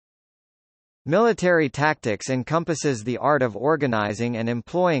Military tactics encompasses the art of organizing and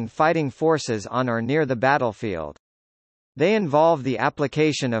employing fighting forces on or near the battlefield. They involve the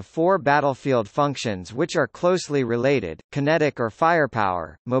application of four battlefield functions which are closely related: kinetic or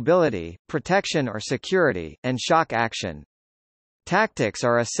firepower, mobility, protection or security, and shock action. Tactics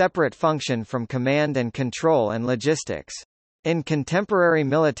are a separate function from command and control and logistics. In contemporary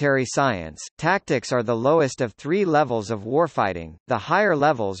military science, tactics are the lowest of three levels of warfighting, the higher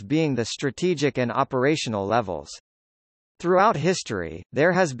levels being the strategic and operational levels. Throughout history,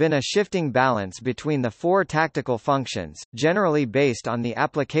 there has been a shifting balance between the four tactical functions, generally based on the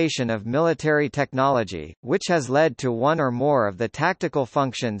application of military technology, which has led to one or more of the tactical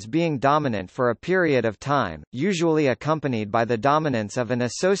functions being dominant for a period of time, usually accompanied by the dominance of an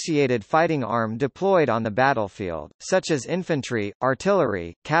associated fighting arm deployed on the battlefield, such as infantry,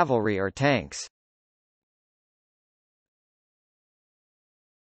 artillery, cavalry or tanks.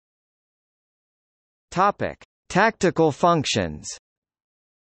 Topic: Tactical functions.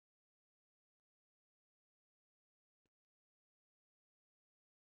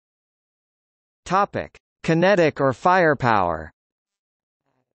 Topic: Kinetic or firepower.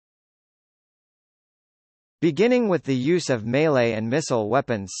 Beginning with the use of melee and missile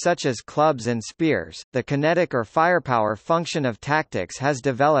weapons such as clubs and spears, the kinetic or firepower function of tactics has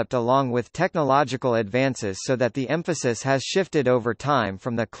developed along with technological advances so that the emphasis has shifted over time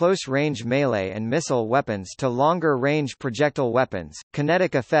from the close-range melee and missile weapons to longer-range projectile weapons.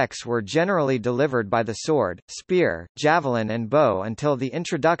 Kinetic effects were generally delivered by the sword, spear, javelin and bow until the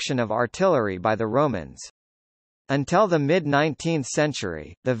introduction of artillery by the Romans. Until the mid-19th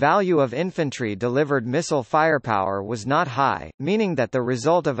century, the value of infantry-delivered missile firepower was not high, meaning that the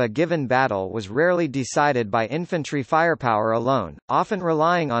result of a given battle was rarely decided by infantry firepower alone, often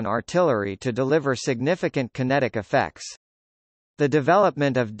relying on artillery to deliver significant kinetic effects. The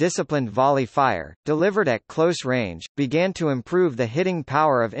development of disciplined volley fire, delivered at close range, began to improve the hitting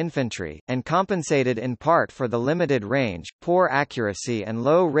power of infantry, and compensated in part for the limited range, poor accuracy and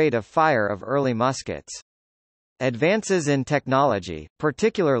low rate of fire of early muskets. Advances in technology,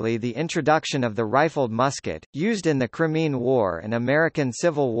 particularly the introduction of the rifled musket, used in the Crimean War and American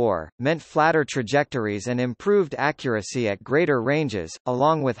Civil War, meant flatter trajectories and improved accuracy at greater ranges,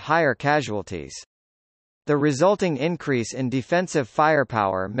 along with higher casualties. The resulting increase in defensive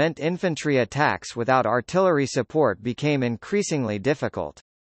firepower meant infantry attacks without artillery support became increasingly difficult.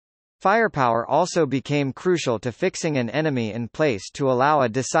 Firepower also became crucial to fixing an enemy in place to allow a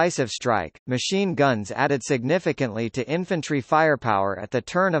decisive strike. Machine guns added significantly to infantry firepower at the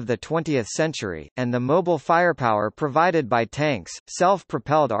turn of the 20th century, and the mobile firepower provided by tanks,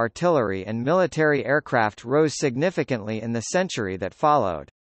 self-propelled artillery and military aircraft rose significantly in the century that followed.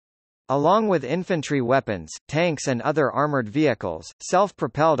 Along with infantry weapons, tanks and other armored vehicles,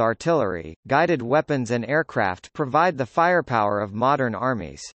 self-propelled artillery, guided weapons and aircraft provide the firepower of modern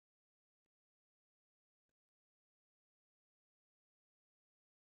armies.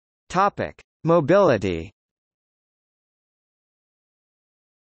 Topic: Mobility.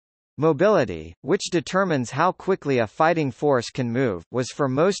 Mobility, which determines how quickly a fighting force can move, was for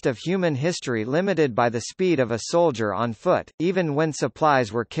most of human history limited by the speed of a soldier on foot, even when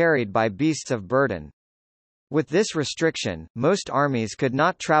supplies were carried by beasts of burden. With this restriction, most armies could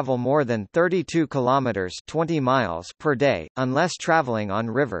not travel more than 32 kilometers (20 miles) per day, unless traveling on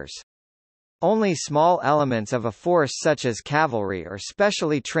rivers. Only small elements of a force such as cavalry or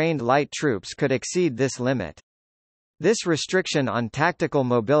specially trained light troops could exceed this limit. This restriction on tactical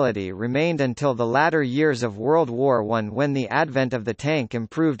mobility remained until the latter years of World War I, when the advent of the tank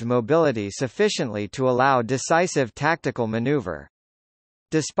improved mobility sufficiently to allow decisive tactical maneuver.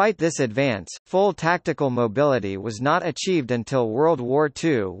 Despite this advance, full tactical mobility was not achieved until World War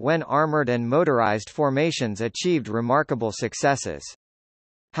II, when armored and motorized formations achieved remarkable successes.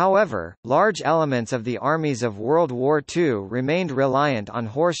 However, large elements of the armies of World War II remained reliant on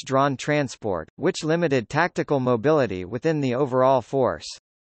horse-drawn transport, which limited tactical mobility within the overall force.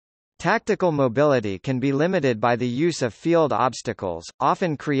 Tactical mobility can be limited by the use of field obstacles,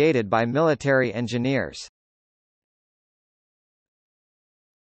 often created by military engineers.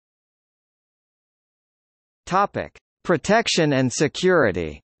 Topic: Protection and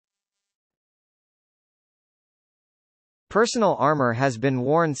security. Personal armor has been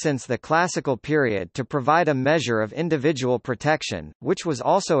worn since the classical period to provide a measure of individual protection, which was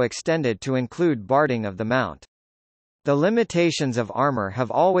also extended to include barding of the mount. The limitations of armor have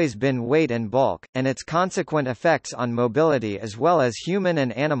always been weight and bulk, and its consequent effects on mobility as well as human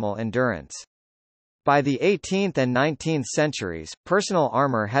and animal endurance. By the 18th and 19th centuries, personal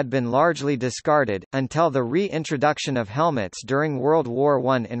armor had been largely discarded, until the re-introduction of helmets during World War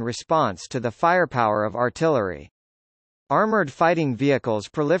I in response to the firepower of artillery. Armored fighting vehicles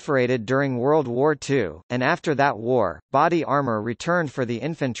proliferated during World War II, and after that war, body armor returned for the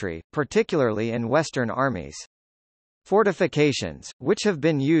infantry, particularly in Western armies. Fortifications, which have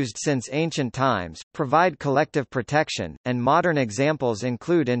been used since ancient times, provide collective protection, and modern examples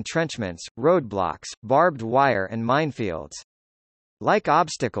include entrenchments, roadblocks, barbed wire and minefields. Like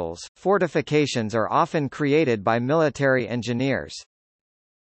obstacles, fortifications are often created by military engineers.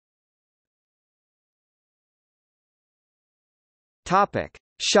 Topic: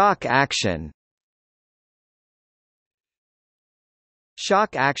 Shock action.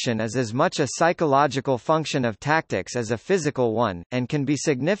 Shock action is as much a psychological function of tactics as a physical one, and can be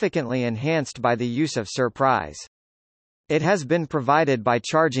significantly enhanced by the use of surprise. It has been provided by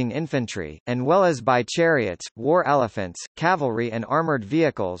charging infantry, as well as by chariots, war elephants, cavalry and armored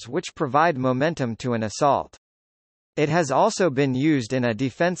vehicles which provide momentum to an assault. It has also been used in a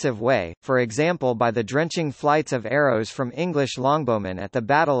defensive way, for example by the drenching flights of arrows from English longbowmen at the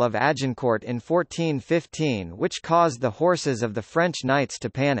Battle of Agincourt in 1415, which caused the horses of the French knights to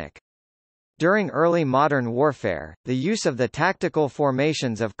panic. During early modern warfare, the use of the tactical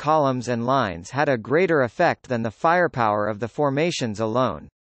formations of columns and lines had a greater effect than the firepower of the formations alone.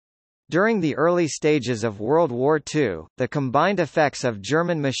 During the early stages of World War II, the combined effects of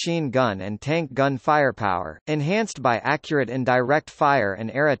German machine gun and tank gun firepower, enhanced by accurate indirect fire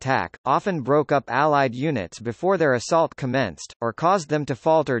and air attack, often broke up Allied units before their assault commenced, or caused them to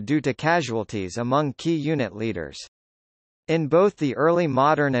falter due to casualties among key unit leaders. In both the early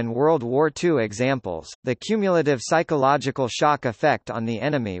modern and World War II examples, the cumulative psychological shock effect on the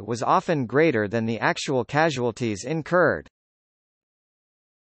enemy was often greater than the actual casualties incurred.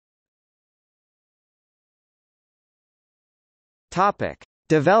 Topic: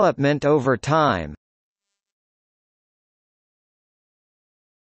 Development over time.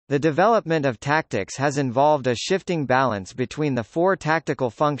 The development of tactics has involved a shifting balance between the four tactical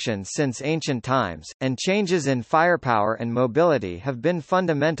functions since ancient times, and changes in firepower and mobility have been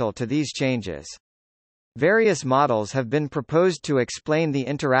fundamental to these changes. Various models have been proposed to explain the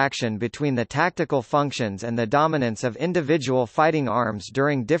interaction between the tactical functions and the dominance of individual fighting arms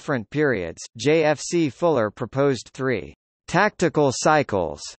during different periods. J.F.C. Fuller proposed 3 tactical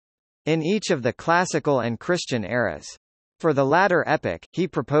cycles in each of the classical and Christian eras. For the latter epoch, he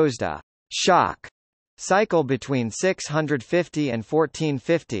proposed a shock cycle between 650 and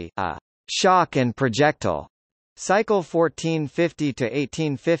 1450, a shock and projectile cycle 1450 to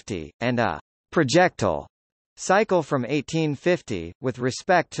 1850, and a projectile cycle from 1850, with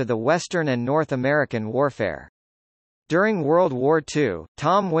respect to the Western and North American warfare. During World War II,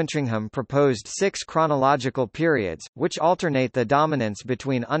 Tom Wintringham proposed 6 chronological periods, which alternate the dominance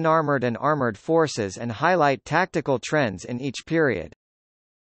between unarmored and armored forces and highlight tactical trends in each period.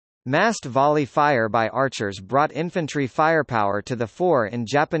 Massed volley fire by archers brought infantry firepower to the fore in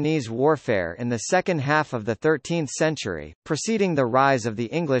Japanese warfare in the second half of the 13th century, preceding the rise of the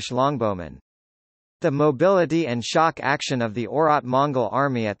English longbowmen. The mobility and shock action of the Oirat-Mongol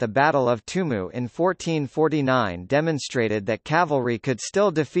army at the Battle of Tumu in 1449 demonstrated that cavalry could still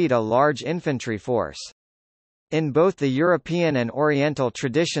defeat a large infantry force. In both the European and Oriental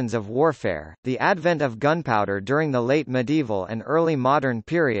traditions of warfare, the advent of gunpowder during the late medieval and early modern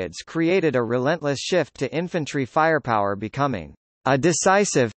periods created a relentless shift to infantry firepower becoming a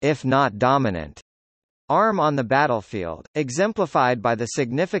decisive, if not dominant, arm on the battlefield, exemplified by the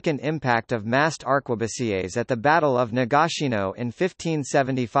significant impact of massed arquebusiers at the Battle of Nagashino in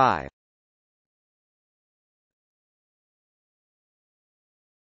 1575.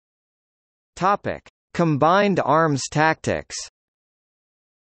 Topic: Combined arms tactics.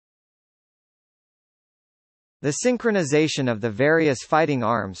 The synchronization of the various fighting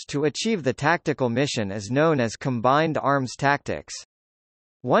arms to achieve the tactical mission is known as combined arms tactics.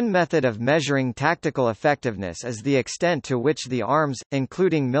 One method of measuring tactical effectiveness is the extent to which the arms,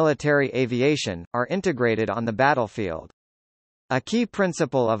 including military aviation, are integrated on the battlefield. A key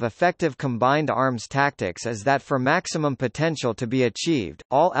principle of effective combined arms tactics is that for maximum potential to be achieved,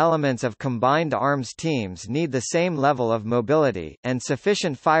 all elements of combined arms teams need the same level of mobility, and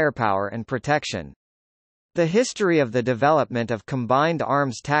sufficient firepower and protection. The history of the development of combined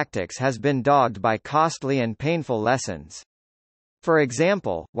arms tactics has been dogged by costly and painful lessons. For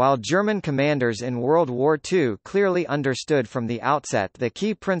example, while German commanders in World War II clearly understood from the outset the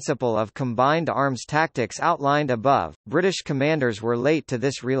key principle of combined arms tactics outlined above, British commanders were late to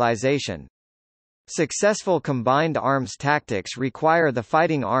this realization. Successful combined arms tactics require the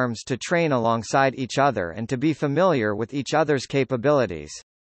fighting arms to train alongside each other and to be familiar with each other's capabilities.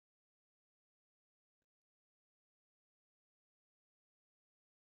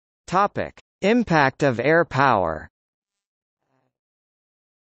 Topic: Impact of air power.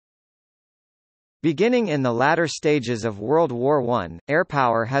 Beginning in the latter stages of World War I,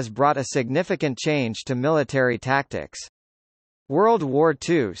 airpower has brought a significant change to military tactics. World War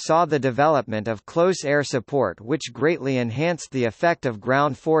II saw the development of close air support, which greatly enhanced the effect of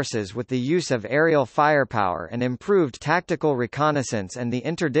ground forces with the use of aerial firepower and improved tactical reconnaissance and the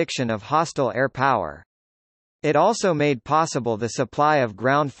interdiction of hostile air power. It also made possible the supply of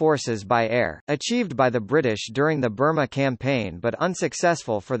ground forces by air, achieved by the British during the Burma campaign but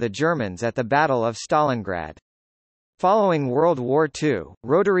unsuccessful for the Germans at the Battle of Stalingrad. Following World War II,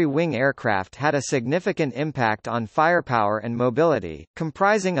 rotary wing aircraft had a significant impact on firepower and mobility,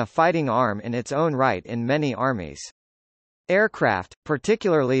 comprising a fighting arm in its own right in many armies. Aircraft,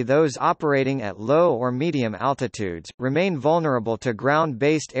 particularly those operating at low or medium altitudes, remain vulnerable to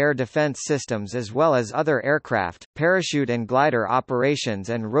ground-based air defense systems as well as other aircraft. Parachute and glider operations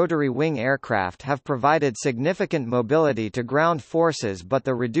and rotary wing aircraft have provided significant mobility to ground forces, but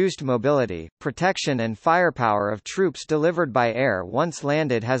the reduced mobility, protection and firepower of troops delivered by air once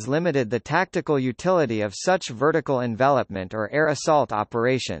landed has limited the tactical utility of such vertical envelopment or air assault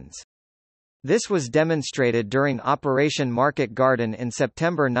operations. This was demonstrated during Operation Market Garden in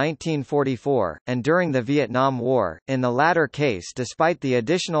September 1944, and during the Vietnam War, in the latter case despite the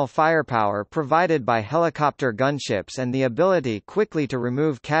additional firepower provided by helicopter gunships and the ability quickly to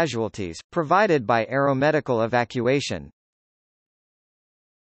remove casualties, provided by aeromedical evacuation.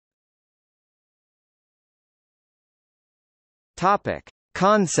 Topic: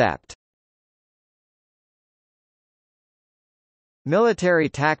 Concept. Military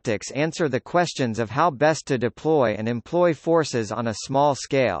tactics answer the questions of how best to deploy and employ forces on a small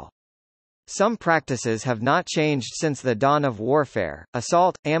scale. Some practices have not changed since the dawn of warfare: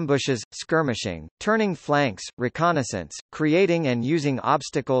 assault, ambushes, skirmishing, turning flanks, reconnaissance, creating and using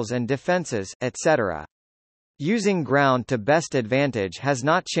obstacles and defenses, etc. Using ground to best advantage has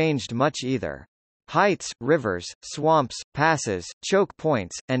not changed much either. Heights, rivers, swamps, passes, choke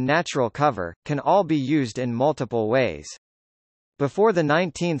points, and natural cover can all be used in multiple ways. Before the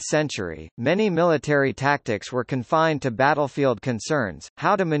 19th century, many military tactics were confined to battlefield concerns,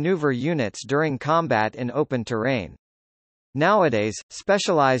 how to maneuver units during combat in open terrain. Nowadays,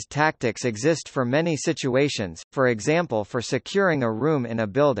 specialized tactics exist for many situations, for example for securing a room in a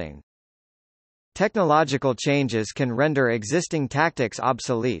building. Technological changes can render existing tactics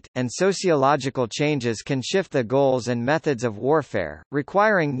obsolete, and sociological changes can shift the goals and methods of warfare,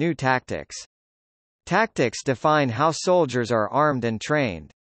 requiring new tactics. Tactics define how soldiers are armed and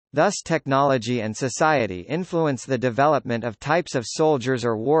trained. Thus technology and society influence the development of types of soldiers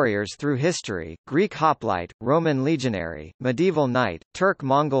or warriors through history: Greek hoplite, Roman legionary, medieval knight,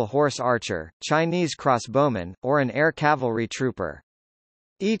 Turk-Mongol horse archer, Chinese crossbowman, or an air cavalry trooper.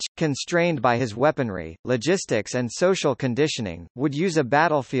 Each, constrained by his weaponry, logistics and social conditioning, would use a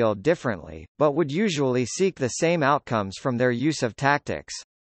battlefield differently, but would usually seek the same outcomes from their use of tactics.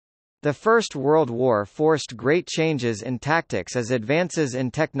 The First World War forced great changes in tactics as advances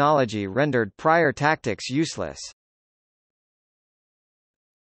in technology rendered prior tactics useless.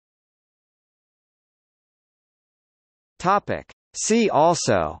 Topic: See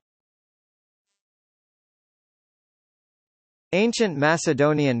also: Ancient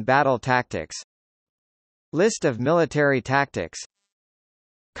Macedonian battle tactics, List of military tactics,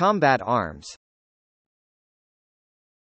 Combat arms.